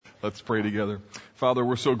Let's pray together. Father,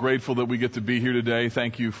 we're so grateful that we get to be here today.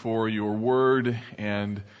 Thank you for your word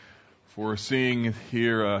and for seeing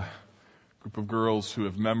here a group of girls who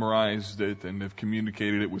have memorized it and have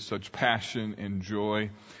communicated it with such passion and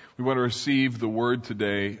joy. We want to receive the word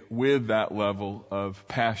today with that level of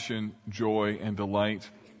passion, joy, and delight.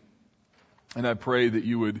 And I pray that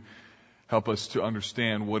you would help us to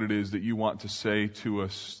understand what it is that you want to say to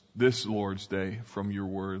us this Lord's Day from your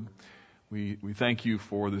word. We thank you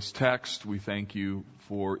for this text. We thank you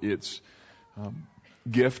for its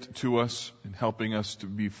gift to us in helping us to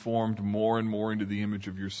be formed more and more into the image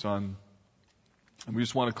of your Son. And we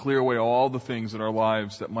just want to clear away all the things in our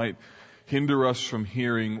lives that might hinder us from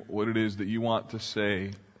hearing what it is that you want to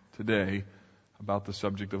say today about the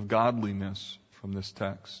subject of godliness from this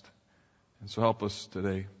text. And so help us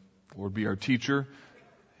today. Lord, be our teacher,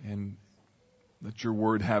 and let your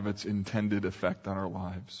word have its intended effect on our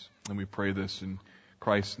lives. And we pray this in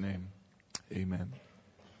Christ's name. Amen.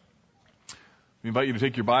 We invite you to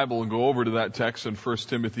take your Bible and go over to that text in 1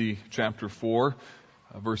 Timothy chapter 4,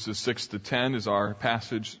 verses 6 to 10 is our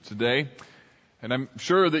passage today. And I'm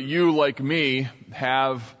sure that you, like me,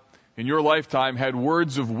 have in your lifetime had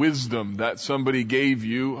words of wisdom that somebody gave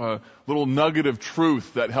you, a little nugget of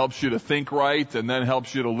truth that helps you to think right and then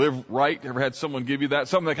helps you to live right. Ever had someone give you that?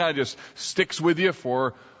 Something that kind of just sticks with you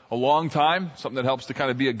for a long time, something that helps to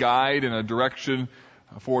kind of be a guide and a direction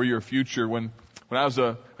for your future. When I was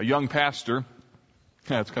a young pastor,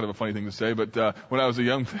 it's kind of a funny thing to say, but when I was a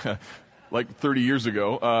young, like 30 years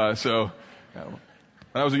ago,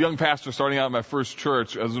 when I was a young pastor starting out in my first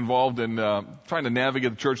church, I was involved in trying to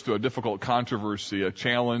navigate the church through a difficult controversy, a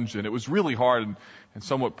challenge, and it was really hard and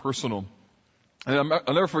somewhat personal. And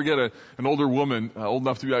I'll never forget an older woman, old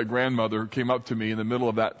enough to be my grandmother, came up to me in the middle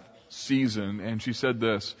of that season, and she said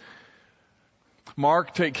this: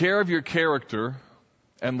 "Mark, take care of your character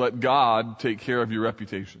and let God take care of your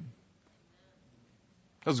reputation."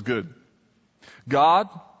 That was good. God,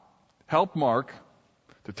 help Mark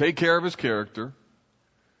to take care of his character,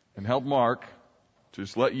 and help Mark to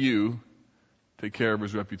just let you take care of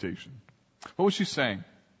his reputation. What was she saying?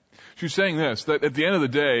 She was saying this, that at the end of the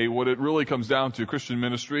day, what it really comes down to, Christian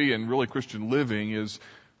ministry and really Christian living, is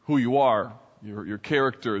who you are, your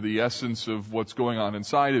character, the essence of what's going on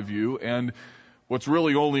inside of you, and what's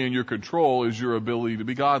really only in your control is your ability to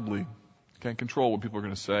be godly. You can't control what people are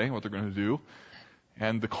going to say, what they're going to do.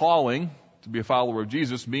 And the calling to be a follower of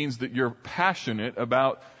Jesus means that you're passionate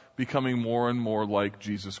about becoming more and more like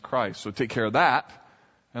Jesus Christ. So take care of that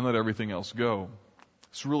and let everything else go.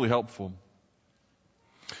 It's really helpful.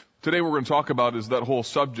 Today what we're going to talk about is that whole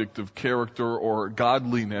subject of character or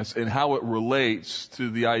godliness and how it relates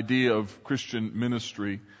to the idea of Christian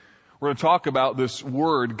ministry. We're going to talk about this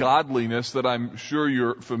word, godliness, that I'm sure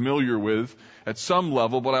you're familiar with at some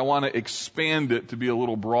level, but I want to expand it to be a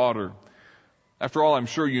little broader. After all, I'm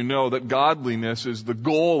sure you know that godliness is the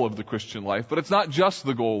goal of the Christian life, but it's not just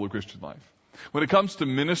the goal of the Christian life. When it comes to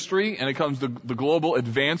ministry and it comes to the global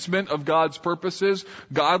advancement of God's purposes,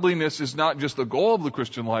 godliness is not just the goal of the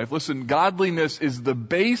Christian life. Listen, godliness is the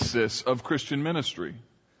basis of Christian ministry.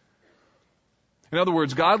 In other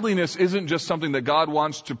words, godliness isn't just something that God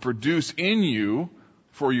wants to produce in you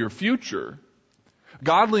for your future.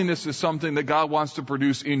 Godliness is something that God wants to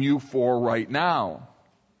produce in you for right now.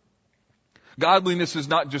 Godliness is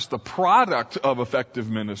not just the product of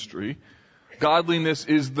effective ministry. Godliness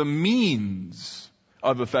is the means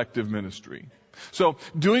of effective ministry. So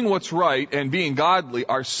doing what's right and being godly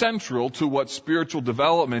are central to what spiritual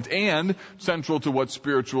development and central to what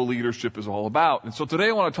spiritual leadership is all about. And so today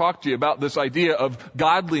I want to talk to you about this idea of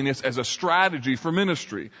godliness as a strategy for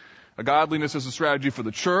ministry. A godliness as a strategy for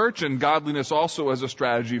the church, and godliness also as a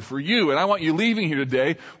strategy for you. And I want you leaving here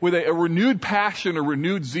today with a renewed passion, a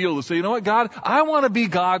renewed zeal to say, you know what, God, I want to be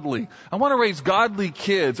godly. I want to raise godly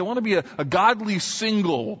kids. I want to be a godly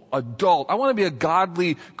single adult. I want to be a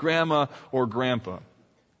godly grandma or grandpa.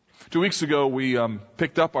 2 weeks ago, we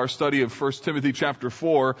picked up our study of 1 Timothy chapter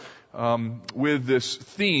 4 with this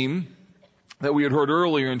theme that we had heard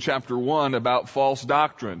earlier in chapter 1 about false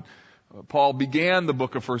doctrine. Paul began the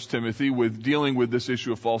book of 1 Timothy with dealing with this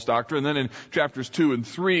issue of false doctrine. And then in chapters 2 and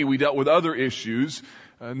 3, we dealt with other issues.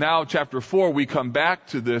 Now, chapter 4, we come back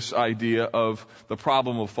to this idea of the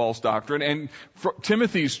problem of false doctrine. And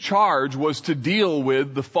Timothy's charge was to deal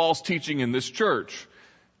with the false teaching in this church.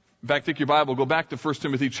 In fact, take your Bible, go back to 1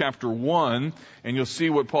 Timothy chapter 1, and you'll see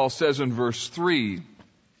what Paul says in verse 3.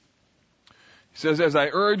 He says, as I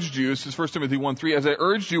urged you, this is 1 Timothy 1:3, as I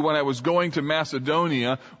urged you when I was going to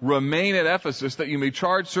Macedonia, remain at Ephesus, that you may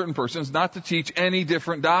charge certain persons not to teach any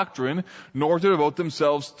different doctrine, nor to devote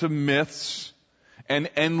themselves to myths an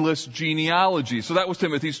endless genealogy. So that was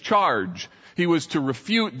Timothy's charge. He was to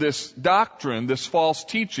refute this doctrine, this false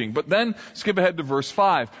teaching. But then skip ahead to verse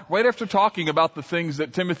 5. Right after talking about the things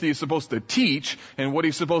that Timothy is supposed to teach and what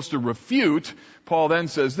he's supposed to refute, Paul then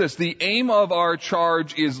says this, the aim of our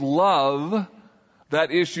charge is love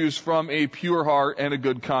that issues from a pure heart and a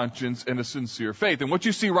good conscience and a sincere faith. And what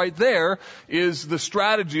you see right there is the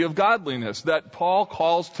strategy of godliness, that Paul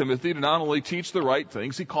calls Timothy to not only teach the right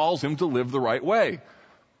things, he calls him to live the right way.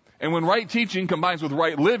 And when right teaching combines with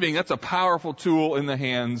right living, that's a powerful tool in the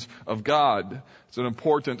hands of God. It's an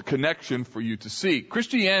important connection for you to see.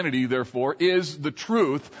 Christianity, therefore, is the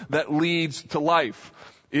truth that leads to life.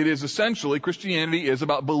 It is essentially, Christianity is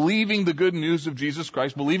about believing the good news of Jesus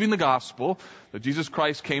Christ, believing the gospel, that Jesus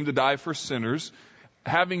Christ came to die for sinners,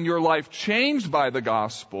 having your life changed by the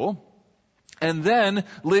gospel, and then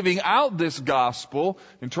living out this gospel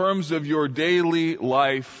in terms of your daily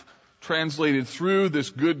life, translated through this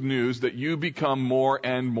good news that you become more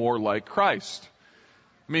and more like Christ.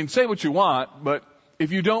 I mean, say what you want, but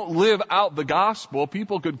if you don't live out the gospel,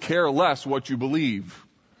 people could care less what you believe.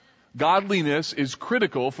 Godliness is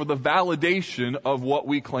critical for the validation of what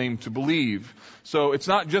we claim to believe. So it's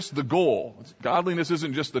not just the goal. Godliness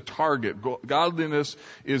isn't just the target. Godliness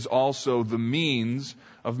is also the means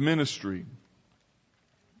of ministry.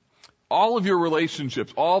 All of your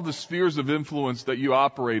relationships, all the spheres of influence that you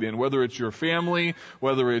operate in, whether it's your family,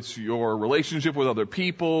 whether it's your relationship with other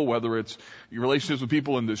people, whether it's your relationships with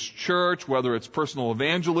people in this church, whether it's personal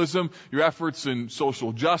evangelism, your efforts in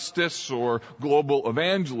social justice or global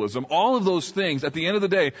evangelism, all of those things, at the end of the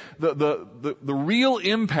day, the real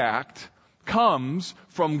impact comes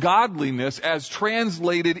from godliness as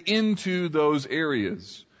translated into those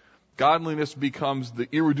areas. Godliness becomes the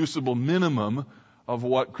irreducible minimum of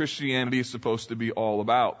what Christianity is supposed to be all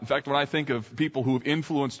about. In fact, when I think of people who have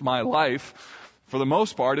influenced my life, for the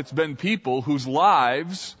most part, it's been people whose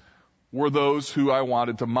lives were those who I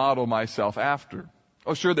wanted to model myself after.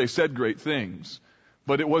 Oh, sure, they said great things,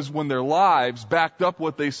 but it was when their lives backed up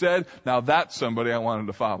what they said, now that's somebody I wanted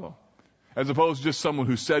to follow. As opposed to just someone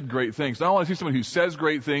who said great things. Now I want to see someone who says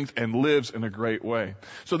great things and lives in a great way.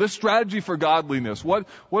 So this strategy for godliness, what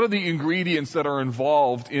are the ingredients that are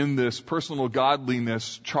involved in this personal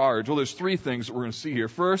godliness charge? Well, there's three things that we're going to see here.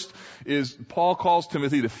 First is Paul calls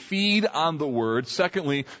Timothy to feed on the word.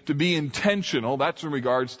 Secondly, to be intentional. That's in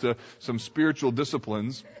regards to some spiritual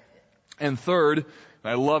disciplines. And third, and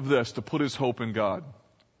I love this, to put his hope in God.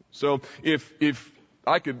 So if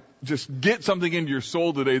I could just get something into your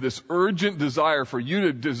soul today, this urgent desire for you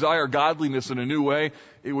to desire godliness in a new way,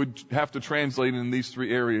 it would have to translate in these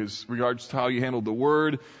three areas, regards to how you handle the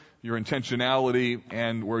word, your intentionality,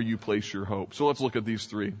 and where you place your hope. So let's look at these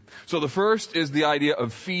three. So the first is the idea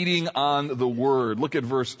of feeding on the word. Look at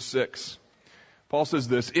verse 6. Paul says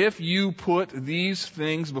this, if you put these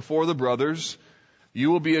things before the brothers,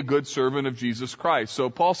 you will be a good servant of Jesus Christ. So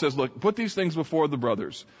Paul says, look, put these things before the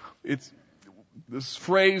brothers. This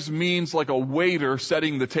phrase means like a waiter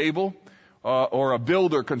setting the table, or a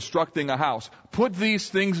builder constructing a house. Put these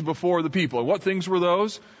things before the people. And what things were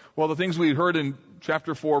those? Well, the things we heard in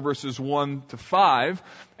chapter 4, verses 1 to 5.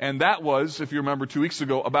 And that was, if you remember 2 weeks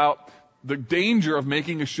ago, about the danger of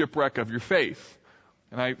making a shipwreck of your faith.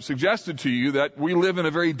 And I suggested to you that we live in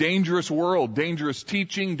a very dangerous world. Dangerous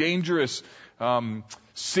teaching, dangerous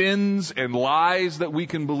sins and lies that we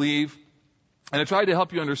can believe. And I tried to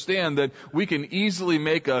help you understand that we can easily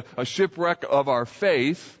make a shipwreck of our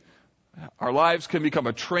faith. Our lives can become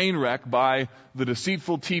a train wreck by the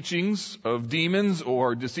deceitful teachings of demons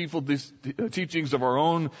or deceitful teachings of our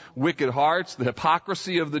own wicked hearts, the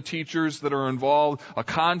hypocrisy of the teachers that are involved, a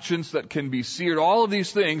conscience that can be seared. All of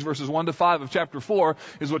these things, verses 1 to 5 of chapter 4,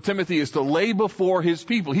 is what Timothy is to lay before his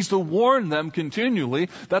people. He's to warn them continually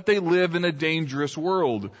that they live in a dangerous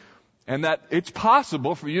world and that it's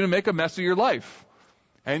possible for you to make a mess of your life.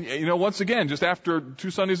 And, once again, just after 2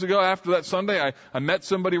 Sundays ago, after that Sunday, I met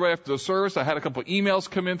somebody right after the service. I had a couple of emails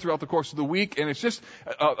come in throughout the course of the week, and it's just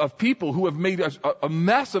of people who have made a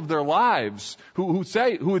mess of their lives, who would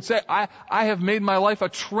say, I have made my life a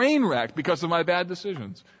train wreck because of my bad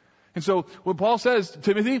decisions. And so when Paul says,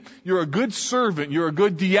 Timothy, you're a good servant, you're a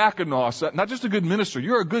good diakonos, not just a good minister,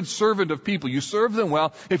 you're a good servant of people. You serve them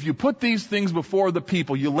well. If you put these things before the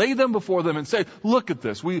people, you lay them before them and say, look at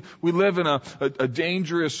this. We live in a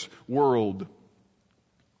dangerous world.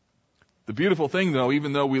 The beautiful thing, though,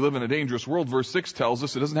 even though we live in a dangerous world, verse 6 tells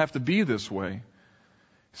us it doesn't have to be this way.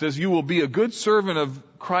 It says, you will be a good servant of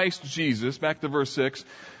Christ Jesus, back to verse 6,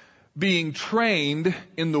 being trained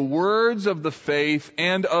in the words of the faith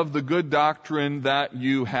and of the good doctrine that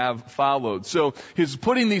you have followed. So his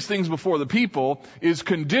putting these things before the people is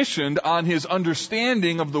conditioned on his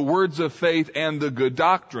understanding of the words of faith and the good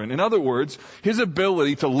doctrine. In other words, his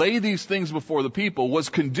ability to lay these things before the people was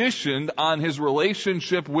conditioned on his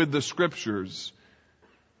relationship with the Scriptures.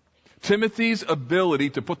 Timothy's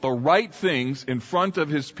ability to put the right things in front of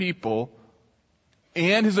his people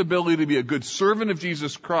and his ability to be a good servant of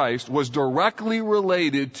Jesus Christ was directly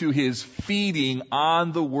related to his feeding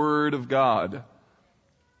on the Word of God.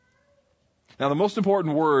 Now, the most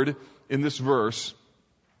important word in this verse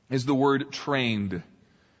is the word trained.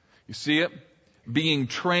 You see it? Being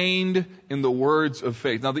trained in the words of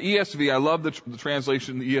faith. Now, the ESV, I love the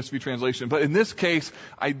translation, the ESV translation, but in this case,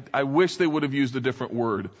 I wish they would have used a different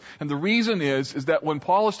word. And the reason is that when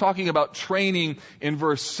Paul is talking about training in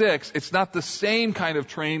verse 6, it's not the same kind of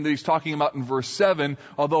training that he's talking about in verse 7,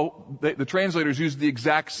 although the translators use the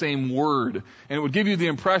exact same word. And it would give you the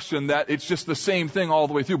impression that it's just the same thing all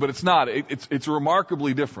the way through, but it's not. It's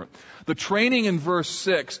remarkably different. The training in verse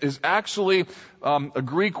 6 is actually a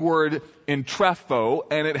Greek word entrepho,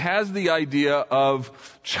 and it has the idea of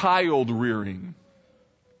child rearing,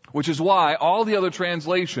 which is why all the other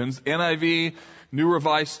translations, NIV, New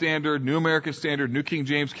Revised Standard, New American Standard, New King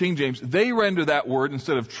James, they render that word,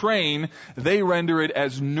 instead of train, they render it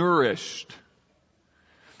as nourished.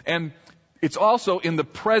 And it's also in the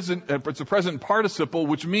present, it's a present participle,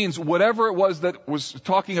 which means whatever it was that was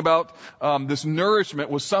talking about this nourishment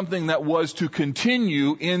was something that was to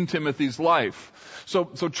continue in Timothy's life.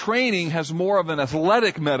 So training has more of an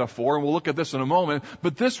athletic metaphor, and we'll look at this in a moment,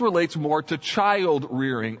 but this relates more to child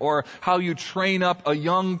rearing, or how you train up a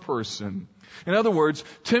young person. In other words,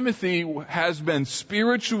 Timothy has been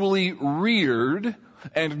spiritually reared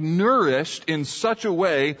and nourished in such a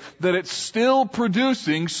way that it's still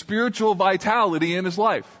producing spiritual vitality in his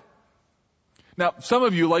life. Now, some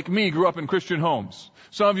of you, like me, grew up in Christian homes.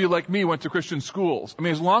 Some of you, like me, went to Christian schools. I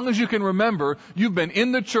mean, as long as you can remember, you've been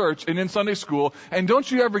in the church and in Sunday school, and don't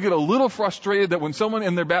you ever get a little frustrated that when someone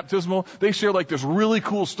in their baptismal, they share like this really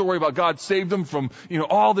cool story about God saved them from,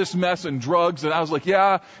 all this mess and drugs, and I was like,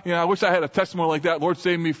 I wish I had a testimony like that. Lord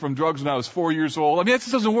saved me from drugs when I was 4 years old. I mean, that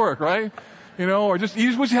just doesn't work, right? Or you just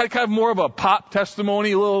wish you had kind of more of a pop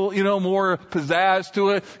testimony, a little, more pizzazz to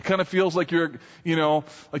it. It kind of feels like you're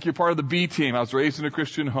part of the B team. I was raised in a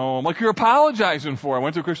Christian home. Like you're apologizing for. I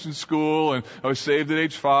went to a Christian school and I was saved at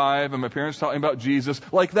age 5 and my parents taught me about Jesus.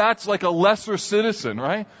 Like that's like a lesser citizen,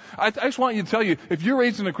 right? I just want you to tell you, if you're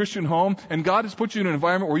raised in a Christian home and God has put you in an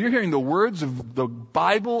environment where you're hearing the words of the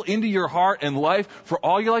Bible into your heart and life for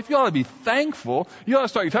all your life, you ought to be thankful. You ought to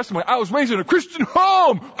start your testimony. I was raised in a Christian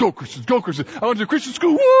home. Go Christians, go Christians. I went to Christian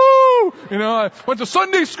school, woo! I went to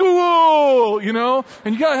Sunday school, and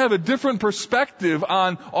you gotta have a different perspective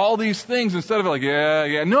on all these things instead of like,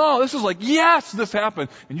 no, this is like, yes, this happened.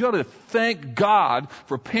 And you ought to thank God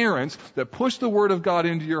for parents that push the Word of God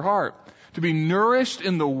into your heart. To be nourished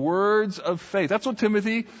in the words of faith. That's what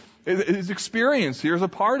Timothy, his experience here is a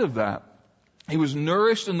part of that. He was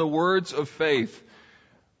nourished in the words of faith.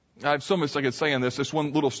 I have so much I could say on this. This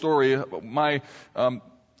one little story.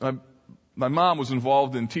 My mom was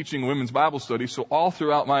involved in teaching women's Bible study, so all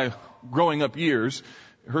throughout my growing up years,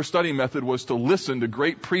 her study method was to listen to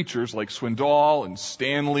great preachers like Swindoll and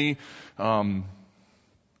Stanley,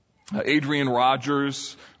 Adrian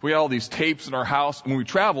Rogers. We had all these tapes in our house, and when we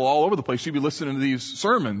travel all over the place, she'd be listening to these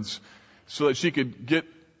sermons so that she could get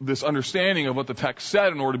this understanding of what the text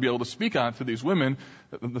said in order to be able to speak on to these women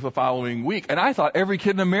the following week. And I thought every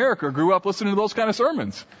kid in America grew up listening to those kind of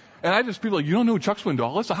sermons. And people like, you don't know who Chuck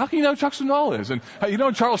Swindoll is? So how can you know who Chuck Swindoll is? And you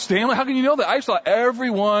know Charles Stanley? How can you know that? I just thought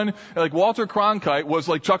everyone, like Walter Cronkite, was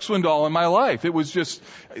like Chuck Swindoll in my life. It was just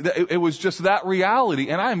that reality.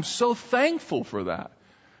 And I am so thankful for that.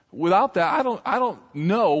 Without that, I don't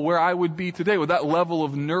know where I would be today with that level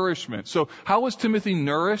of nourishment. So how was Timothy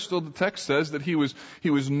nourished? Well, the text says that he was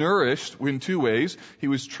nourished in two ways. He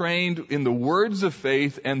was trained in the words of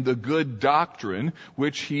faith and the good doctrine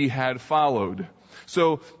which he had followed.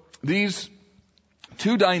 So these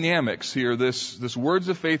two dynamics here, this words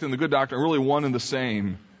of faith and the good doctrine, are really one and the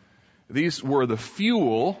same. These were the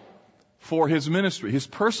fuel for his ministry. His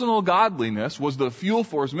personal godliness was the fuel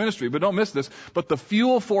for his ministry, but don't miss this. But the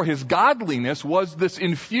fuel for his godliness was this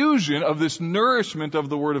infusion of this nourishment of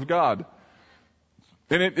the Word of God.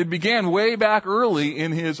 And it began way back early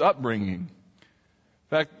in his upbringing. In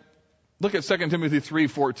fact, look at 2 Timothy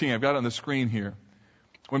 3:14. I've got it on the screen here.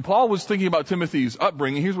 When Paul was thinking about Timothy's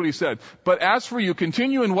upbringing, here's what he said. But as for you,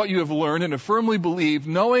 continue in what you have learned and have firmly believed,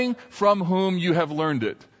 knowing from whom you have learned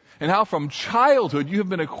it. and how from childhood you have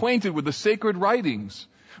been acquainted with the sacred writings,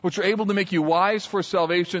 which are able to make you wise for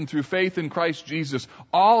salvation through faith in Christ Jesus.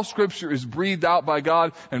 All Scripture is breathed out by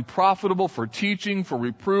God and profitable for teaching, for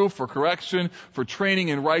reproof, for correction, for training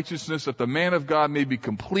in righteousness, that the man of God may be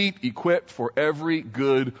complete, equipped for every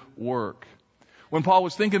good work. When Paul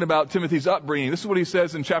was thinking about Timothy's upbringing, this is what he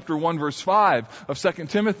says in chapter 1, verse 5 of 2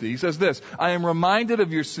 Timothy. He says this, I am reminded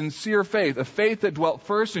of your sincere faith, a faith that dwelt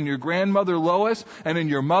first in your grandmother Lois and in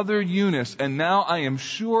your mother Eunice, and now I am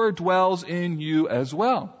sure dwells in you as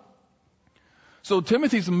well. So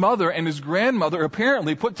Timothy's mother and his grandmother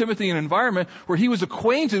apparently put Timothy in an environment where he was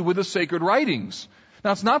acquainted with the sacred writings.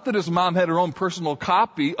 Now, it's not that his mom had her own personal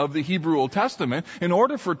copy of the Hebrew Old Testament. In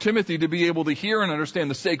order for Timothy to be able to hear and understand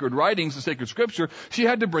the sacred writings, the sacred Scripture, she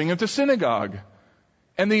had to bring him to synagogue.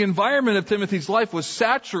 And the environment of Timothy's life was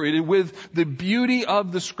saturated with the beauty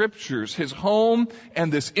of the Scriptures. His home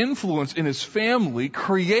and this influence in his family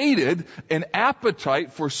created an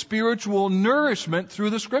appetite for spiritual nourishment through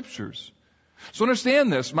the Scriptures. So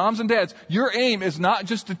understand this, moms and dads, your aim is not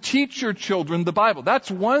just to teach your children the Bible.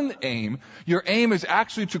 That's one aim. Your aim is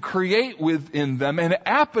actually to create within them an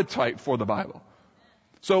appetite for the Bible.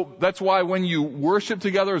 So that's why when you worship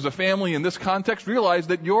together as a family in this context, realize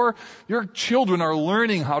that your children are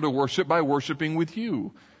learning how to worship by worshiping with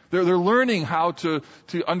you. They're learning how to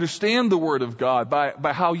understand the Word of God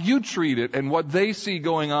by how you treat it and what they see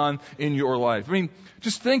going on in your life. I mean,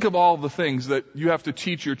 just think of all the things that you have to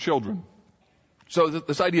teach your children. So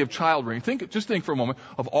this idea of child rearing, just think for a moment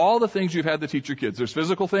of all the things you've had to teach your kids. There's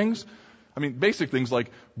physical things. I mean, basic things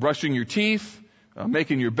like brushing your teeth,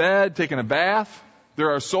 making your bed, taking a bath.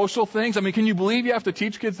 There are social things. I mean, can you believe you have to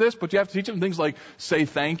teach kids this? But you have to teach them things like say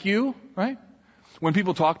thank you, right? When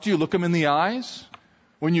people talk to you, look them in the eyes.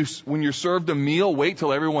 When you're served a meal, wait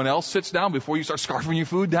till everyone else sits down before you start scarfing your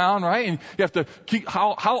food down, right? And you have to keep,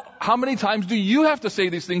 how many times do you have to say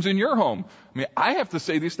these things in your home? I mean, I have to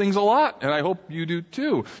say these things a lot, and I hope you do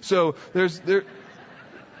too. So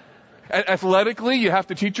athletically, you have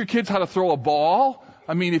to teach your kids how to throw a ball.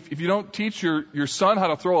 I mean, if you don't teach your son how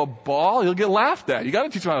to throw a ball, he'll get laughed at. You got to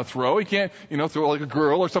teach him how to throw. He can't, throw like a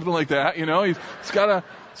girl or something like that. He's got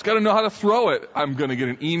to know how to throw it. I'm going to get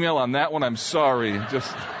an email on that one. I'm sorry. It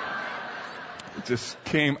just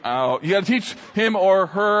came out. You got to teach him or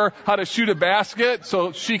her how to shoot a basket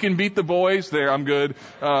so she can beat the boys. There, I'm good.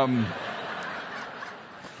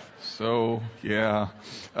 So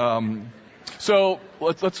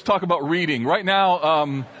let's talk about reading. Right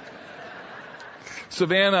now,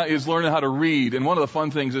 Savannah is learning how to read, and one of the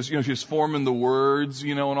fun things is, she's forming the words,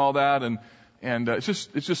 and all that, and it's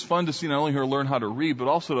just fun to see not only her learn how to read, but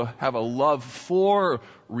also to have a love for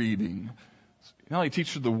reading. Not only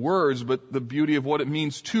teach her the words, but the beauty of what it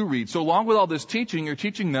means to read. So along with all this teaching, you're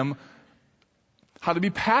teaching them how to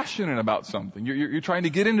be passionate about something. You're trying to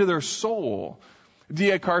get into their soul.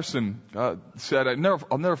 D.A. Carson said,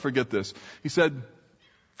 I'll never forget this. He said,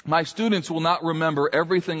 my students will not remember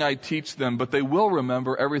everything I teach them, but they will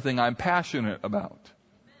remember everything I'm passionate about.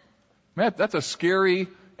 Man, that's a scary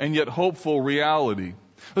and yet hopeful reality.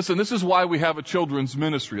 Listen, this is why we have a children's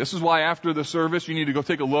ministry. This is why after the service you need to go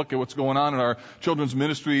take a look at what's going on in our children's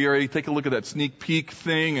ministry area. Take a look at that sneak peek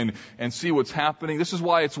thing and see what's happening. This is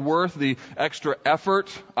why it's worth the extra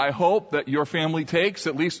effort, I hope, that your family takes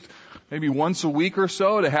at least maybe once a week or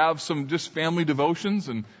so to have some just family devotions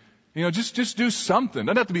and, just do something. It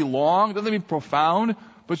doesn't have to be long. It doesn't have to be profound,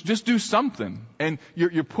 but just do something. And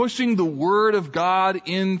you're pushing the Word of God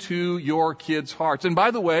into your kids' hearts. And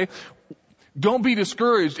by the way, don't be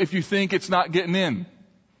discouraged if you think it's not getting in.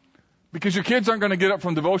 Because your kids aren't going to get up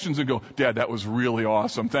from devotions and go, Dad, that was really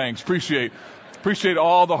awesome. Thanks. Appreciate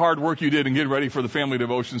all the hard work you did in getting ready for the family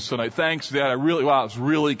devotions tonight. Thanks, Dad. I was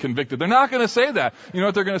really convicted. They're not going to say that. You know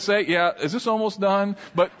what they're going to say? Yeah, is this almost done?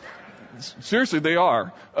 But seriously, they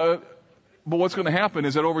are. But what's going to happen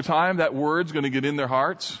is that over time, that word's going to get in their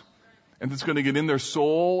hearts. And it's going to get in their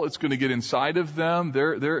soul. It's going to get inside of them.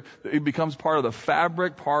 It becomes part of the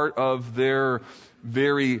fabric, part of their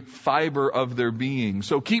very fiber of their being.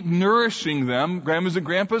 So keep nourishing them. Grandmas and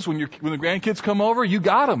grandpas, when the grandkids come over, you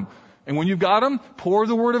got them. And when you've got them, pour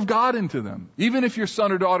the Word of God into them. Even if your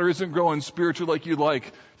son or daughter isn't growing spiritually like you'd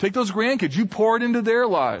like, take those grandkids. You pour it into their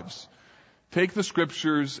lives. Take the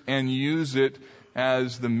Scriptures and use it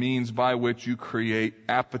as the means by which you create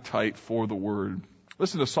appetite for the Word.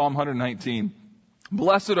 Listen to Psalm 119.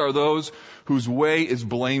 Blessed are those whose way is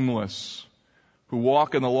blameless, who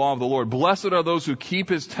walk in the law of the Lord. Blessed are those who keep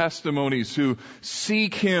His testimonies, who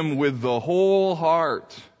seek Him with the whole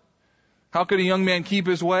heart. How could a young man keep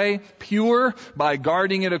his way? Pure, by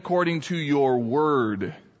guarding it according to your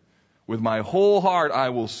word, With my whole heart I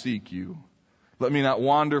will seek you. Let me not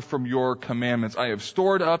wander from your commandments. I have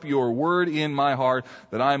stored up your word in my heart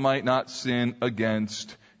that I might not sin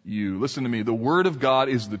against you. Listen to me. The word of God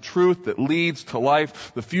is the truth that leads to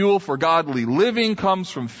life. The fuel for godly living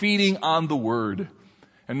comes from feeding on the word.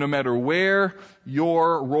 And no matter where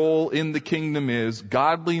your role in the kingdom is,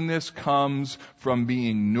 godliness comes from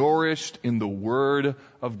being nourished in the word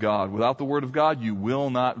of God. Without the word of God, you will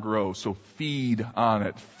not grow. So feed on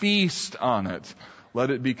it. Feast on it. Let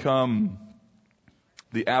it become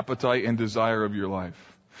the appetite and desire of your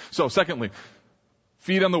life. So secondly,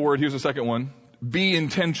 feed on the word. Here's the second one. Be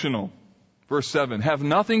intentional. Verse 7. Have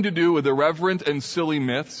nothing to do with irreverent and silly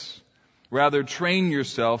myths. Rather, train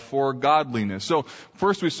yourself for godliness. So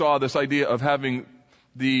first we saw this idea of having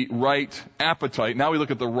the right appetite. Now we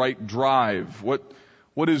look at the right drive.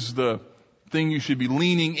 What is the thing you should be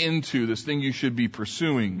leaning into, this thing you should be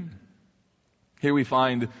pursuing? Here we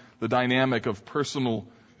find the dynamic of personal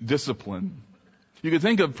discipline. You could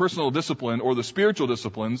think of personal discipline or the spiritual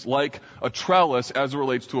disciplines like a trellis as it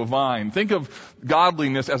relates to a vine. Think of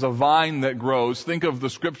godliness as a vine that grows. Think of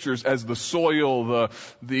the scriptures as the soil,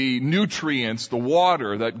 the nutrients, the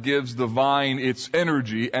water that gives the vine its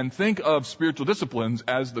energy. And think of spiritual disciplines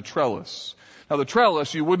as the trellis. Now the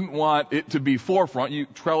trellis, you wouldn't want it to be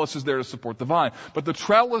forefront. Trellis is there to support the vine. But the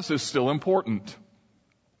trellis is still important.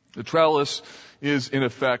 The trellis is, in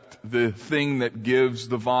effect, the thing that gives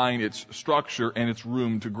the vine its structure and its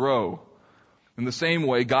room to grow. In the same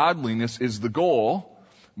way, godliness is the goal,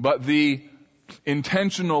 but the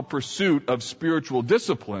intentional pursuit of spiritual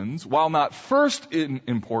disciplines, while not first in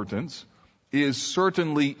importance, is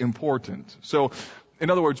certainly important. So, in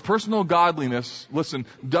other words, personal godliness, listen,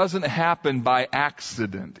 doesn't happen by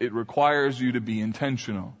accident. It requires you to be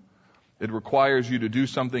intentional. It requires you to do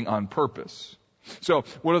something on purpose. So,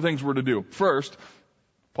 what are the things we're to do? First,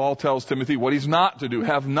 Paul tells Timothy what he's not to do.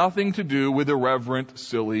 Have nothing to do with irreverent,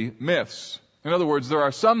 silly myths. In other words, there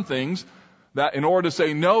are some things that in order to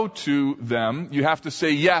say no to them, you have to say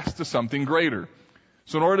yes to something greater.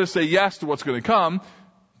 So in order to say yes to what's going to come,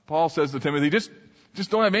 Paul says to Timothy, just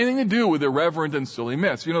don't have anything to do with irreverent and silly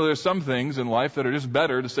myths. You know, there's some things in life that are just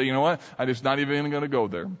better to say, you know what, I'm just not even going to go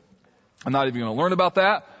there. I'm not even going to learn about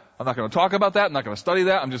that. I'm not going to talk about that. I'm not going to study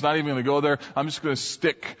that. I'm just not even going to go there. I'm just going to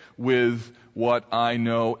stick with what I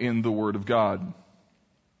know in the Word of God.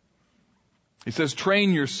 He says,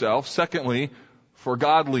 train yourself, secondly, for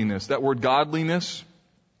godliness. That word godliness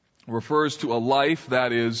refers to a life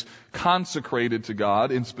that is consecrated to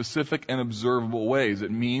God in specific and observable ways.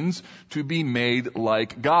 It means to be made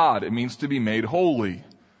like God. It means to be made holy.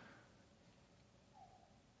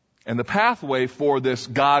 And the pathway for this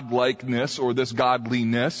godlikeness or this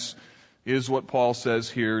godliness is what Paul says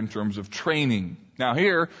here in terms of training. Now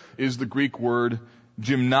here is the Greek word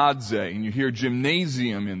gymnaze, and you hear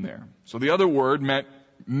gymnasium in there. So the other word meant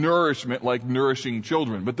nourishment, like nourishing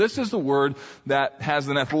children. But this is the word that has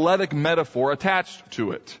an athletic metaphor attached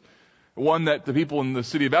to it. One that the people in the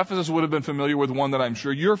city of Ephesus would have been familiar with, one that I'm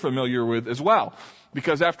sure you're familiar with as well.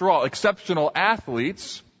 Because after all, exceptional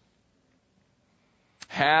athletes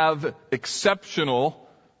have exceptional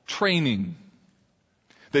training.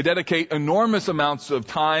 They dedicate enormous amounts of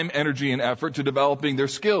time, energy, and effort to developing their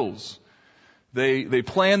skills. They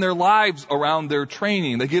plan their lives around their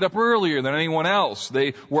training. They get up earlier than anyone else.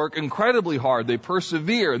 They work incredibly hard. They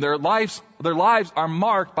persevere. Their lives are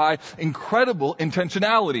marked by incredible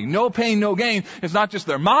intentionality. No pain, no gain is not just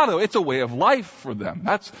their motto. It's a way of life for them.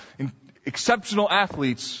 That's exceptional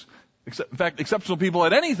athletes. In fact, exceptional people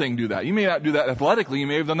at anything do that. You may not do that athletically. You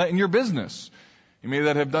may have done that in your business. You may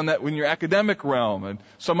have done that in your academic realm and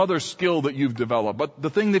some other skill that you've developed. But the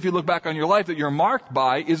thing that if you look back on your life that you're marked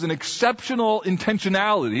by is an exceptional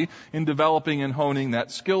intentionality in developing and honing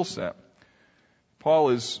that skill set. Paul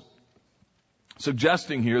is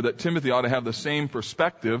suggesting here that Timothy ought to have the same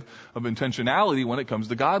perspective of intentionality when it comes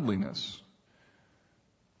to godliness.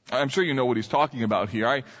 I'm sure you know what he's talking about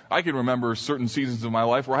here. I can remember certain seasons of my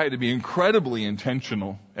life where I had to be incredibly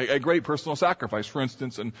intentional. A great personal sacrifice. For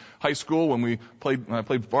instance, in high school when I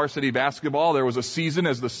played varsity basketball, there was a season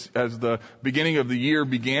as the beginning of the year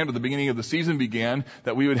began, or the beginning of the season began,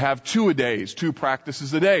 that we would have 2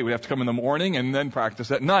 practices a day. We'd have to come in the morning and then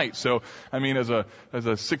practice at night. So, I mean, as a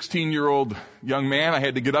 16-year-old young man, I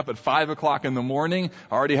had to get up at 5 o'clock in the morning.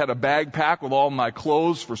 I already had a bag packed with all my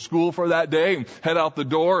clothes for school for that day and head out the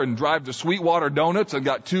door store and drive to Sweetwater Donuts and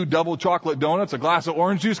got 2 double chocolate donuts, a glass of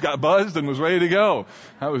orange juice, got buzzed and was ready to go.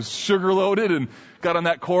 I was sugar loaded and got on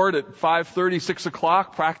that court at 5:30, 6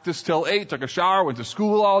 o'clock, practiced till 8, took a shower, went to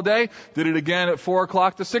school all day, did it again at 4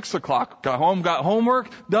 o'clock to 6 o'clock, got home, got homework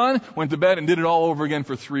done, went to bed and did it all over again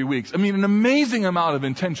for 3 weeks. I mean, an amazing amount of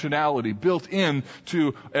intentionality built in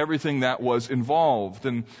to everything that was involved.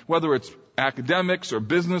 And whether it's academics or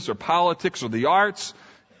business or politics or the arts,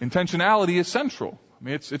 intentionality is central. I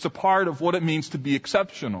mean, it's a part of what it means to be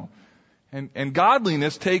exceptional. And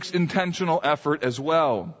godliness takes intentional effort as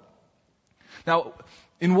well. Now,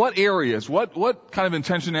 in what areas, what kind of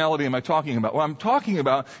intentionality am I talking about? Well, I'm talking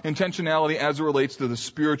about intentionality as it relates to the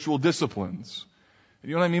spiritual disciplines.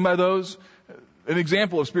 You know what I mean by those? An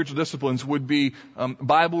example of spiritual disciplines would be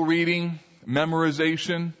Bible reading,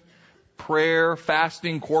 memorization, prayer,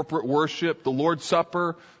 fasting, corporate worship, the Lord's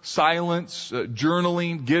Supper, silence,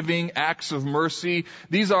 journaling, giving, acts of mercy.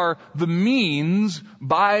 These are the means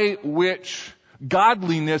by which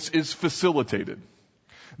godliness is facilitated.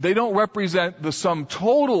 They don't represent the sum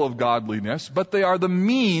total of godliness, but they are the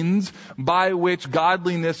means by which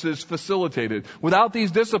godliness is facilitated. Without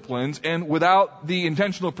these disciplines and without the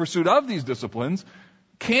intentional pursuit of these disciplines,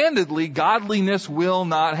 candidly, godliness will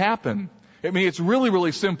not happen. I mean, it's really,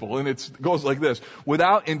 really simple, and it goes like this.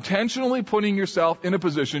 Without intentionally putting yourself in a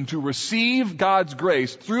position to receive God's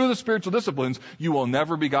grace through the spiritual disciplines, you will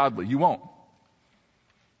never be godly. You won't.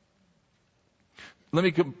 Let me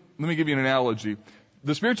give you an analogy.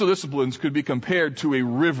 The spiritual disciplines could be compared to a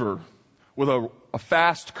river with a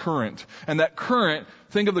fast current. And that current,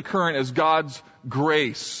 think of the current as God's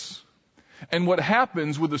grace. And what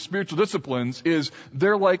happens with the spiritual disciplines is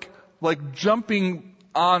they're like jumping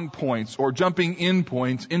on points or jumping in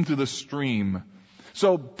points into the stream.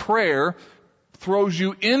 So prayer throws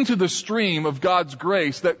you into the stream of God's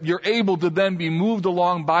grace that you're able to then be moved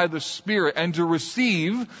along by the Spirit and to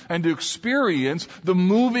receive and to experience the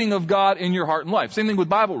moving of God in your heart and life. Same thing with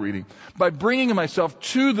Bible reading. By bringing myself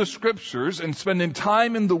to the Scriptures and spending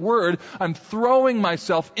time in the Word, I'm throwing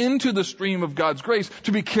myself into the stream of God's grace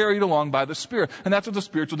to be carried along by the Spirit. And that's what the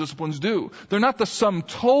spiritual disciplines do. They're not the sum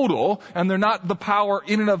total, and they're not the power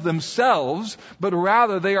in and of themselves, but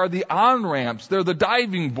rather they are the on-ramps, they're the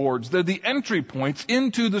diving boards, they're the entry points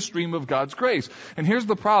into the stream of God's grace. And here's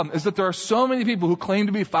the problem, is that there are so many people who claim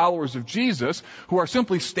to be followers of Jesus who are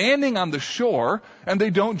simply standing on the shore and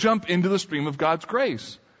they don't jump into the stream of God's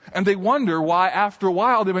grace. And they wonder why after a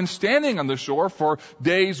while they've been standing on the shore for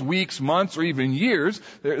days, weeks, months, or even years.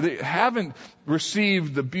 They haven't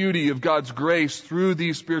received the beauty of God's grace through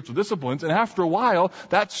these spiritual disciplines. And after a while,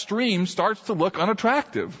 that stream starts to look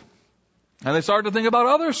unattractive. And they start to think about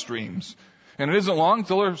other streams. And it isn't long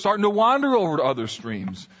until they're starting to wander over to other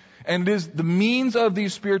streams. And it is the means of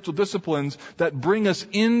these spiritual disciplines that bring us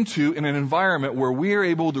into an environment where we are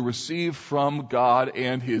able to receive from God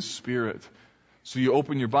and His Spirit. So you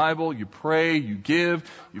open your Bible, you pray, you give,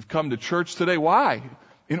 you've come to church today. Why?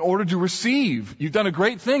 In order to receive. You've done a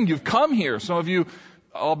great thing. You've come here. Some of you,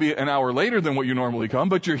 albeit an hour later than what you normally come,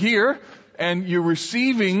 but you're here and you're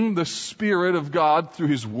receiving the Spirit of God through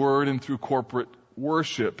His Word and through corporate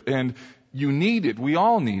worship. And you need it. We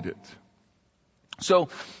all need it. So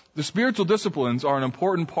the spiritual disciplines are an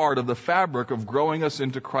important part of the fabric of growing us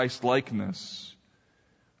into Christ-likeness.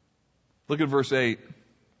 Look at verse 8.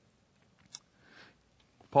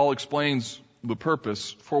 Paul explains the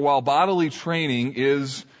purpose. For while bodily training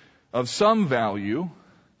is of some value,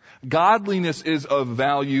 godliness is of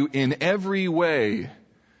value in every way,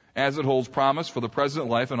 as it holds promise for the present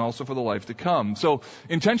life and also for the life to come. So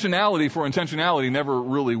intentionality for intentionality never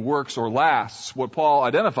really works or lasts. What Paul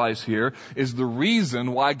identifies here is the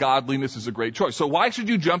reason why godliness is a great choice. So why should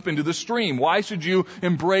you jump into the stream? Why should you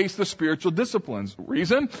embrace the spiritual disciplines?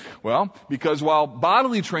 Reason? Well, because while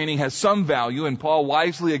bodily training has some value, and Paul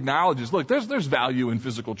wisely acknowledges, look, there's value in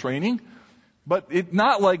physical training, but it's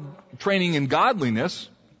not like training in godliness.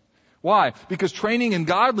 Why? Because training in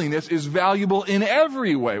godliness is valuable in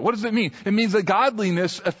every way. What does it mean? It means that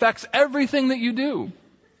godliness affects everything that you do.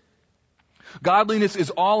 Godliness is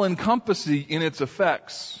all-encompassing in its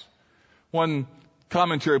effects. One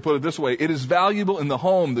commentary put it this way: it is valuable in the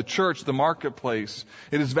home, the church, the marketplace.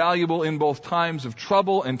 It is valuable in both times of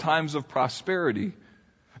trouble and times of prosperity.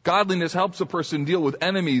 Godliness helps a person deal with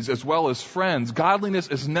enemies as well as friends. Godliness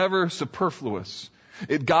is never superfluous.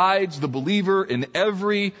 It guides the believer in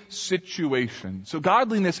every situation. So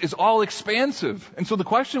godliness is all expansive. And so the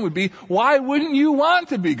question would be, why wouldn't you want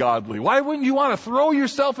to be godly? Why wouldn't you want to throw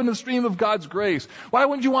yourself in the stream of God's grace? Why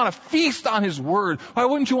wouldn't you want to feast on His Word? Why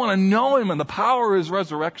wouldn't you want to know Him and the power of His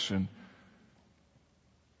resurrection?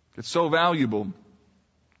 It's so valuable.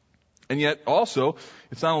 And yet also,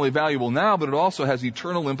 it's not only valuable now, but it also has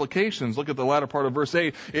eternal implications. Look at the latter part of verse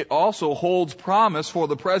 8. It also holds promise for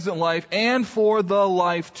the present life and for the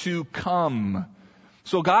life to come.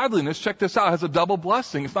 So godliness, check this out, has a double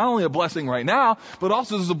blessing. It's not only a blessing right now, but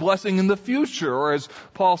also is a blessing in the future. Or as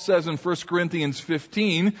Paul says in 1 Corinthians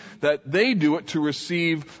 15, that they do it to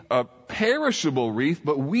receive a perishable wreath,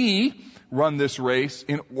 but we run this race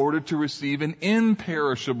in order to receive an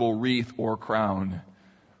imperishable wreath or crown.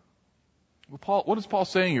 What is Paul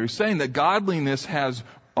saying here? He's saying that godliness has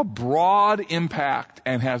a broad impact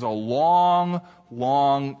and has a long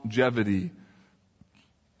longevity.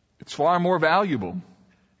 It's far more valuable. In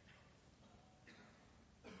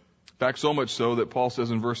fact, so much so that Paul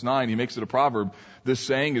says in verse 9, he makes it a proverb, this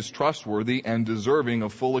saying is trustworthy and deserving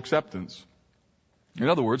of full acceptance. In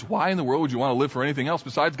other words, why in the world would you want to live for anything else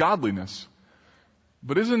besides godliness?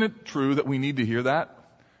 But isn't it true that we need to hear that?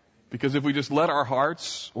 Because if we just let our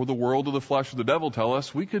hearts or the world or the flesh or the devil tell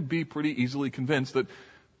us, we could be pretty easily convinced that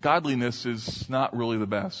godliness is not really the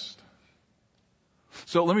best.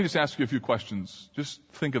 So let me just ask you a few questions. Just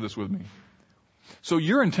think of this with me. So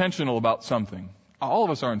you're intentional about something. All of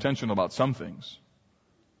us are intentional about some things.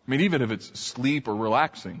 I mean, even if it's sleep or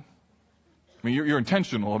relaxing. I mean, you're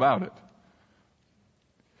intentional about it.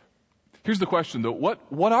 Here's the question though.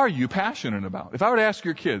 What are you passionate about? If I were to ask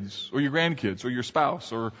your kids or your grandkids or your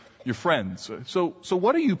spouse or your friends, so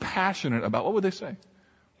what are you passionate about? What would they say?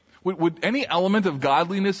 Would any element of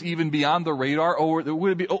godliness even be on the radar? Or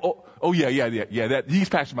would it be, that, he's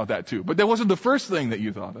passionate about that too. But that wasn't the first thing that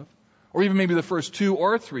you thought of. Or even maybe the first 2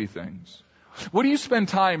 or 3 things. What do you spend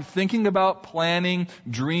time thinking about, planning,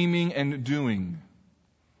 dreaming, and doing?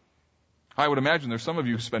 I would imagine there's some of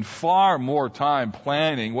you who spend far more time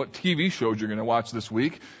planning what TV shows you're going to watch this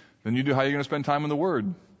week than you do how you're going to spend time in the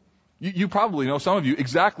Word. You probably know, some of you,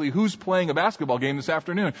 exactly who's playing a basketball game this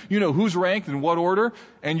afternoon. You know who's ranked in what order,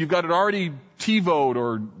 and you've got it already TiVo'd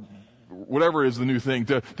or whatever is the new thing,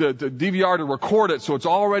 to DVR to record it so it's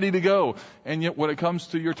all ready to go. And yet when it comes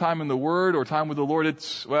to your time in the Word or time with the Lord,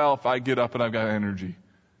 it's, well, if I get up and I've got energy.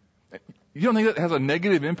 You don't think that has a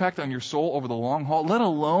negative impact on your soul over the long haul, let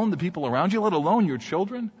alone the people around you, let alone your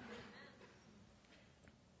children?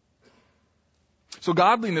 So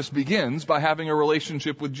godliness begins by having a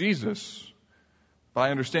relationship with Jesus,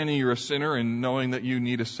 by understanding you're a sinner and knowing that you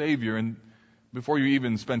need a Savior. And before you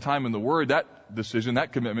even spend time in the Word, that decision,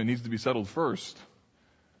 that commitment needs to be settled first.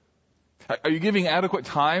 Are you giving adequate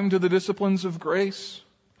time to the disciplines of grace?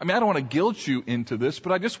 I mean, I don't want to guilt you into this,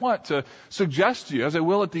 but I just want to suggest to you, as I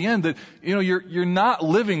will at the end, that, you're not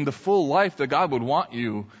living the full life that God would want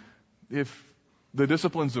you if the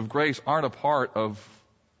disciplines of grace aren't a part of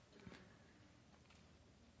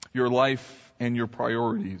your life and your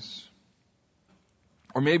priorities.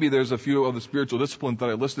 Or maybe there's a few of the spiritual disciplines that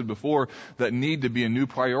I listed before that need to be a new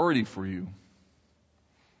priority for you.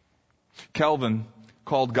 Calvin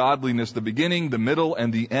called godliness the beginning, the middle,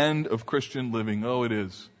 and the end of Christian living. Oh, it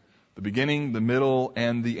is. The beginning, the middle,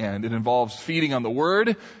 and the end. It involves feeding on the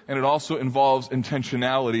Word, and it also involves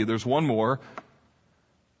intentionality. There's one more,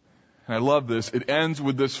 and I love this. It ends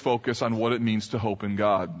with this focus on what it means to hope in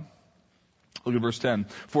God. Look at verse 10.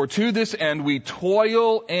 For to this end we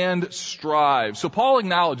toil and strive. So Paul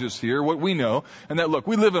acknowledges here what we know, and that, look,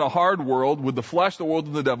 we live in a hard world with the flesh, the world,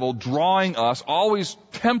 and the devil drawing us, always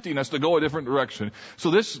tempting us to go a different direction.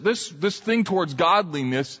 So this thing towards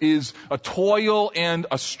godliness is a toil and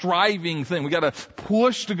a striving thing. We got to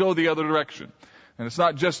push to go the other direction. And it's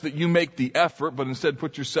not just that you make the effort, but instead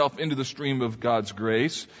put yourself into the stream of God's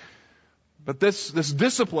grace. But this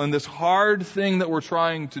discipline, this hard thing that we're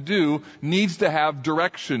trying to do, needs to have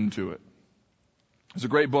direction to it. There's a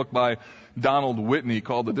great book by Donald Whitney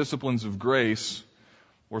called The Disciplines of Grace,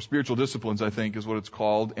 or Spiritual Disciplines, I think is what it's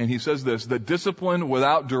called. And he says this, that discipline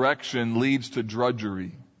without direction leads to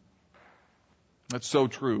drudgery. That's so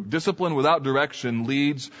true. Discipline without direction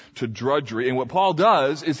leads to drudgery. And what Paul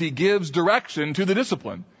does is he gives direction to the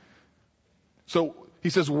discipline. So he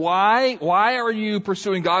says, why are you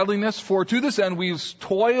pursuing godliness? For to this end we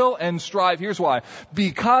toil and strive. Here's why.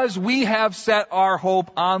 Because we have set our hope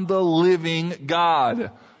on the living God.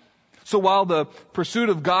 So while the pursuit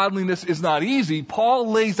of godliness is not easy,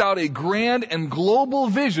 Paul lays out a grand and global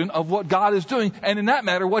vision of what God is doing, and in that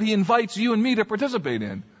matter, what he invites you and me to participate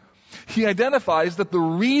in. He identifies that the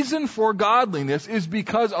reason for godliness is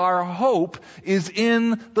because our hope is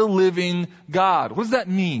in the living God. What does that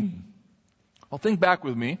mean? Well, think back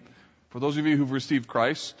with me, for those of you who've received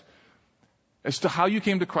Christ, as to how you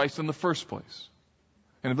came to Christ in the first place.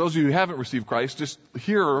 And if those of you who haven't received Christ, just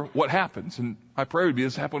hear what happens. And my prayer would be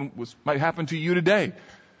this might happen to you today.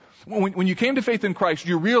 When you came to faith in Christ,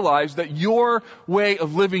 you realized that your way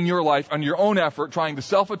of living your life on your own effort, trying to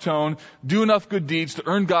self-atone, do enough good deeds to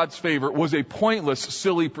earn God's favor, was a pointless,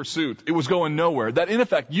 silly pursuit. It was going nowhere. That in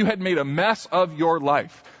effect, you had made a mess of your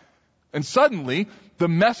life. And suddenly, the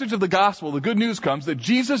message of the gospel, the good news comes that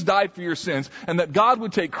Jesus died for your sins and that God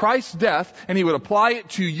would take Christ's death and He would apply it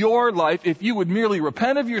to your life if you would merely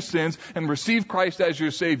repent of your sins and receive Christ as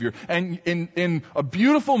your Savior. And in a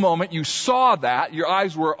beautiful moment, you saw that. Your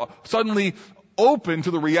eyes were suddenly open to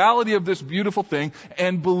the reality of this beautiful thing,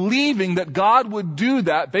 and believing that God would do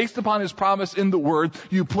that based upon His promise in the Word,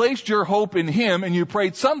 you placed your hope in Him and you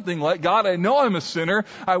prayed something like, God, I know I'm a sinner.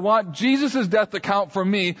 I want Jesus' death to count for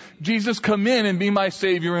me. Jesus, come in and be my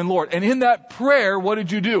Savior and Lord. And in that prayer, what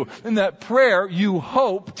did you do? In that prayer, you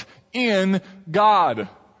hoped in God.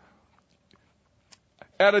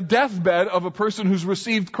 At a deathbed of a person who's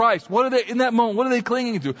received Christ, in that moment, what are they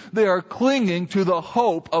clinging to? They are clinging to the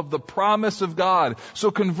hope of the promise of God.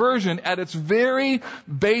 So conversion, at its very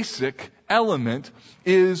basic element,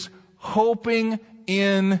 is hoping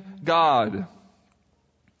in God.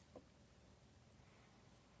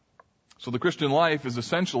 So the Christian life is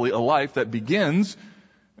essentially a life that begins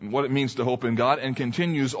and what it means to hope in God, and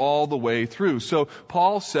continues all the way through. So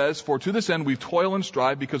Paul says, for to this end we toil and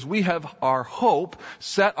strive, because we have our hope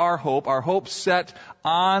set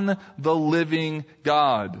on the living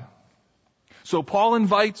God. So Paul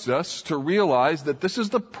invites us to realize that this is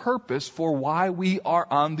the purpose for why we are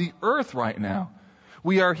on the earth right now.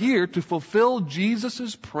 We are here to fulfill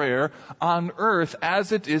Jesus' prayer on earth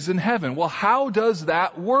as it is in heaven. Well, how does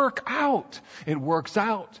that work out? It works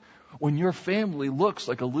out when your family looks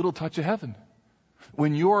like a little touch of heaven.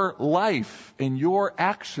 When your life and your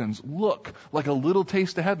actions look like a little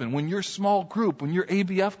taste of heaven. When your small group, when your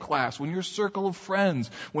ABF class, when your circle of friends,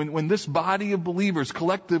 when this body of believers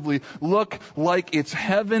collectively look like it's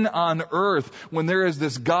heaven on earth, when there is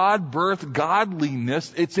this God-birthed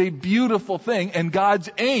godliness, it's a beautiful thing. And God's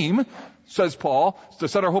aim, says Paul, to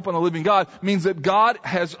set our hope on the living God, means that God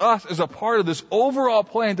has us as a part of this overall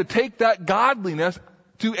plan to take that godliness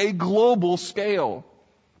to a global scale.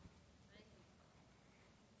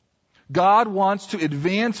 God wants to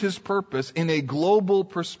advance His purpose in a global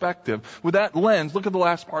perspective. With that lens, look at the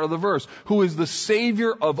last part of the verse. Who is the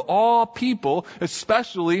Savior of all people,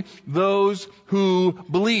 especially those who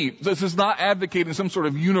believe. This is not advocating some sort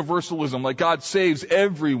of universalism, like God saves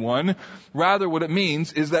everyone. Rather, what it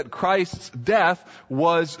means is that Christ's death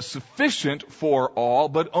was sufficient for all,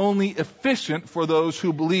 but only efficient for those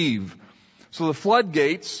who believe. So the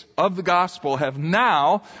floodgates of the gospel have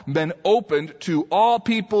now been opened to all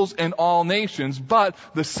peoples and all nations, but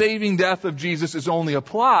the saving death of Jesus is only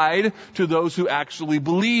applied to those who actually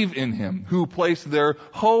believe in Him, who place their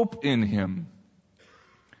hope in Him.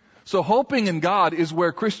 So hoping in God is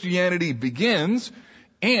where Christianity begins,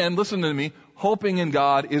 and listen to me, hoping in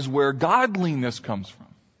God is where godliness comes from.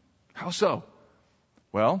 How so?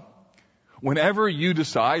 Well, whenever you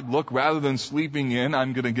decide, look, rather than sleeping in,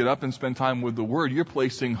 I'm going to get up and spend time with the Word, you're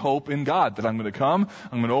placing hope in God, that I'm going to come,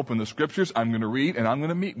 I'm going to open the Scriptures, I'm going to read, and I'm going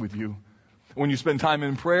to meet with you. When you spend time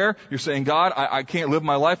in prayer, you're saying, God, I can't live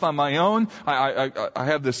my life on my own. I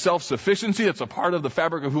have this self-sufficiency that's a part of the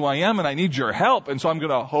fabric of who I am, and I need your help. And so I'm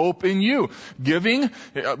going to hope in you. Giving,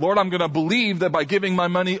 Lord, I'm going to believe that by giving my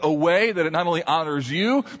money away, that it not only honors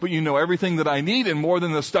you, but you know everything that I need, and more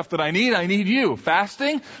than the stuff that I need you.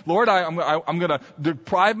 Fasting, Lord, I'm going to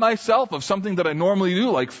deprive myself of something that I normally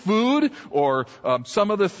do, like food, or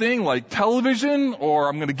some other thing like television, or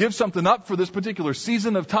I'm going to give something up for this particular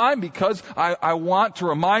season of time because I want to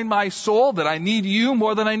remind my soul that I need you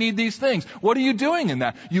more than I need these things. What are you doing in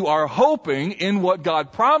that? You are hoping in what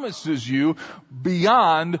God promises you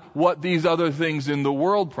beyond what these other things in the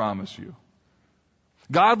world promise you.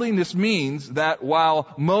 Godliness means that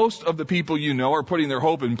while most of the people you know are putting their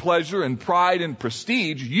hope in pleasure and pride and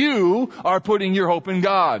prestige, you are putting your hope in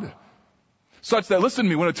God. Such that, listen to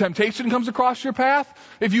me, when a temptation comes across your path,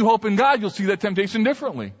 if you hope in God, you'll see that temptation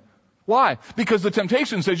differently. Why? Because the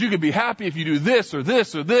temptation says you could be happy if you do this or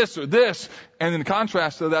this or this or this. And in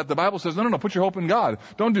contrast to that, the Bible says, no, put your hope in God.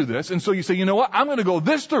 Don't do this. And so you say, you know what? I'm going to go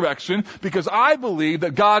this direction because I believe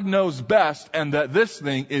that God knows best and that this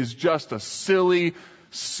thing is just a silly,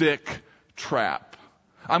 sick trap.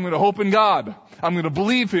 I'm going to hope in God. I'm going to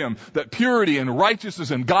believe Him that purity and righteousness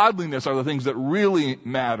and godliness are the things that really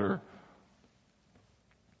matter.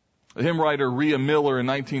 The hymn writer Rhea Miller in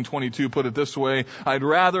 1922 put it this way: I'd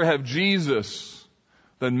rather have Jesus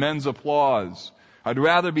than men's applause. I'd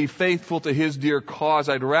rather be faithful to His dear cause.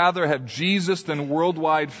 I'd rather have Jesus than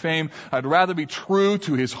worldwide fame. I'd rather be true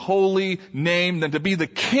to His holy name than to be the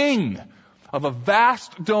king of a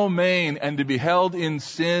vast domain and to be held in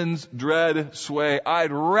sin's dread sway.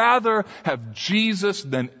 I'd rather have Jesus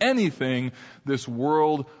than anything this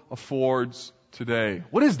world affords today.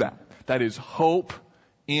 What is that? That is hope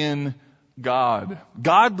in God.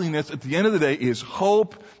 Godliness at the end of the day is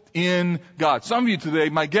hope in God. Some of you today,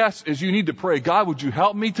 my guess is you need to pray, God, would you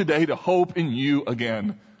help me today to hope in you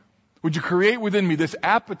again? Would you create within me this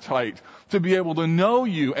appetite to be able to know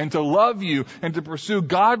you and to love you and to pursue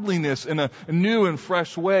godliness in a new and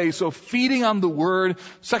fresh way? So feeding on the Word,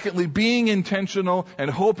 secondly, being intentional and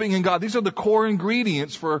hoping in God. These are the core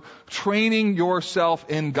ingredients for training yourself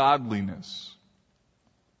in godliness.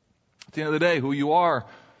 At the end of the day, who you are,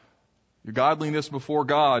 your godliness before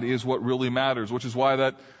God is what really matters, which is why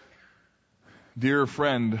that dear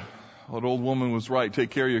friend, that old woman was right. Take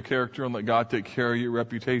care of your character and let God take care of your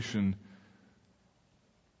reputation.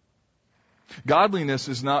 Godliness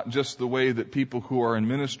is not just the way that people who are in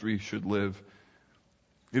ministry should live.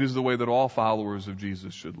 It is the way that all followers of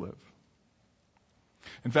Jesus should live.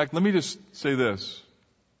 In fact, let me just say this.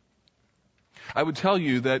 I would tell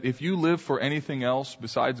you that if you live for anything else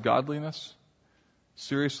besides godliness,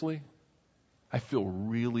 seriously, I feel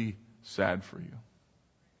really sad for you.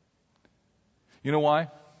 You know why?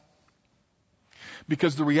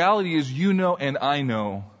 Because the reality is, you know and I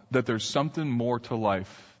know that there's something more to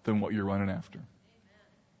life than what you're running after.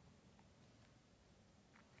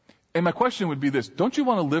 And my question would be this: don't you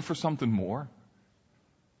want to live for something more?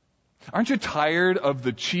 Aren't you tired of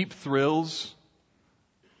the cheap thrills,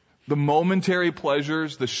 the momentary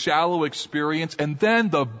pleasures, the shallow experience, and then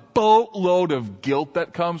the boatload of guilt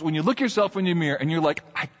that comes when you look yourself in your mirror and you're like,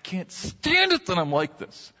 I can't stand it that I'm like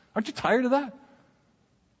this? Aren't you tired of that?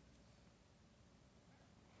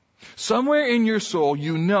 Somewhere in your soul,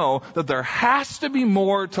 you know that there has to be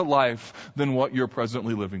more to life than what you're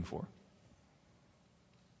presently living for.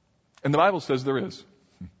 And the Bible says there is.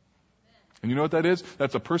 And you know what that is?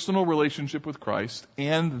 That's a personal relationship with Christ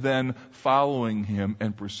and then following Him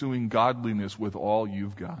and pursuing godliness with all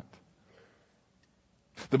you've got.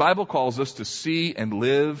 The Bible calls us to see and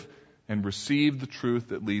live and receive the truth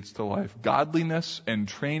that leads to life. Godliness and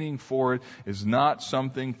training for it is not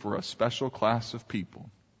something for a special class of people.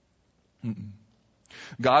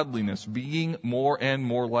 Godliness, being more and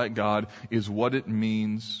more like God, is what it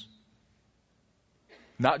means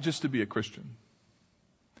not just to be a Christian.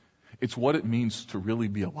 It's what it means to really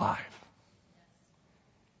be alive.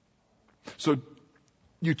 So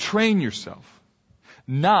you train yourself,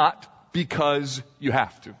 not because you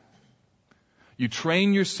have to. You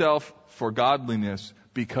train yourself for godliness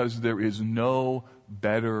because there is no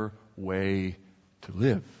better way to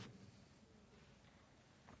live.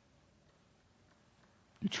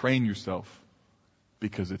 You train yourself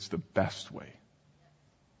because it's the best way.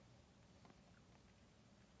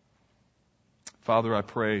 Father, I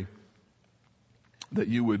pray that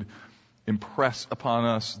you would impress upon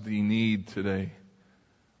us the need today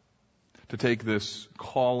to take this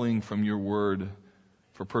calling from your word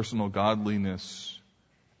for personal godliness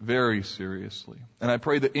very seriously. And I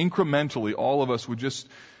pray that incrementally all of us would just,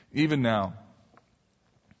 even now,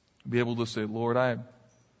 be able to say, Lord, I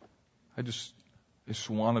just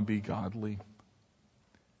want to be godly.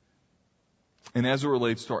 And as it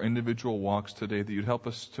relates to our individual walks today, that you'd help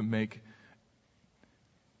us to make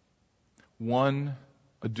one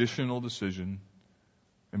additional decision,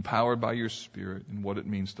 empowered by your Spirit, in what it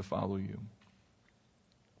means to follow you.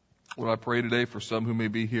 Lord, I pray today for some who may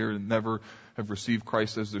be here and never have received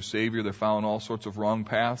Christ as their Savior. They're following all sorts of wrong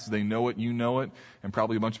paths. They know it, you know it, and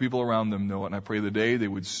probably a bunch of people around them know it. And I pray the day they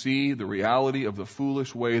would see the reality of the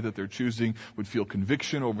foolish way that they're choosing, would feel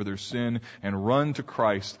conviction over their sin, and run to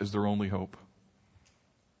Christ as their only hope.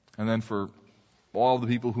 And then for all the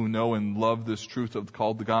people who know and love this truth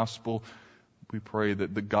called the gospel, we pray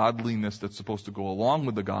that the godliness that's supposed to go along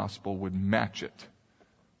with the gospel would match it.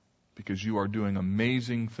 Because you are doing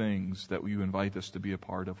amazing things that you invite us to be a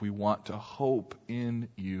part of. We want to hope in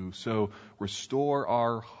you. So restore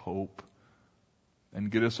our hope and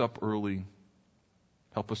get us up early.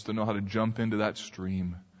 Help us to know how to jump into that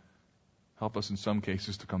stream. Help us in some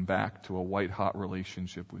cases to come back to a white-hot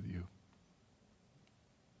relationship with you.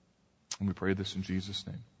 And we pray this in Jesus'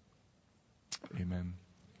 name. Amen.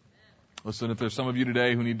 Listen, if there's some of you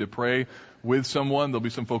today who need to pray with someone, there'll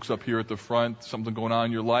be some folks up here at the front, something going on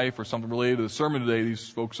in your life or something related to the sermon today. These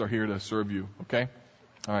folks are here to serve you, okay?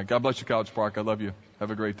 All right. God bless you, College Park. I love you.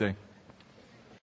 Have a great day.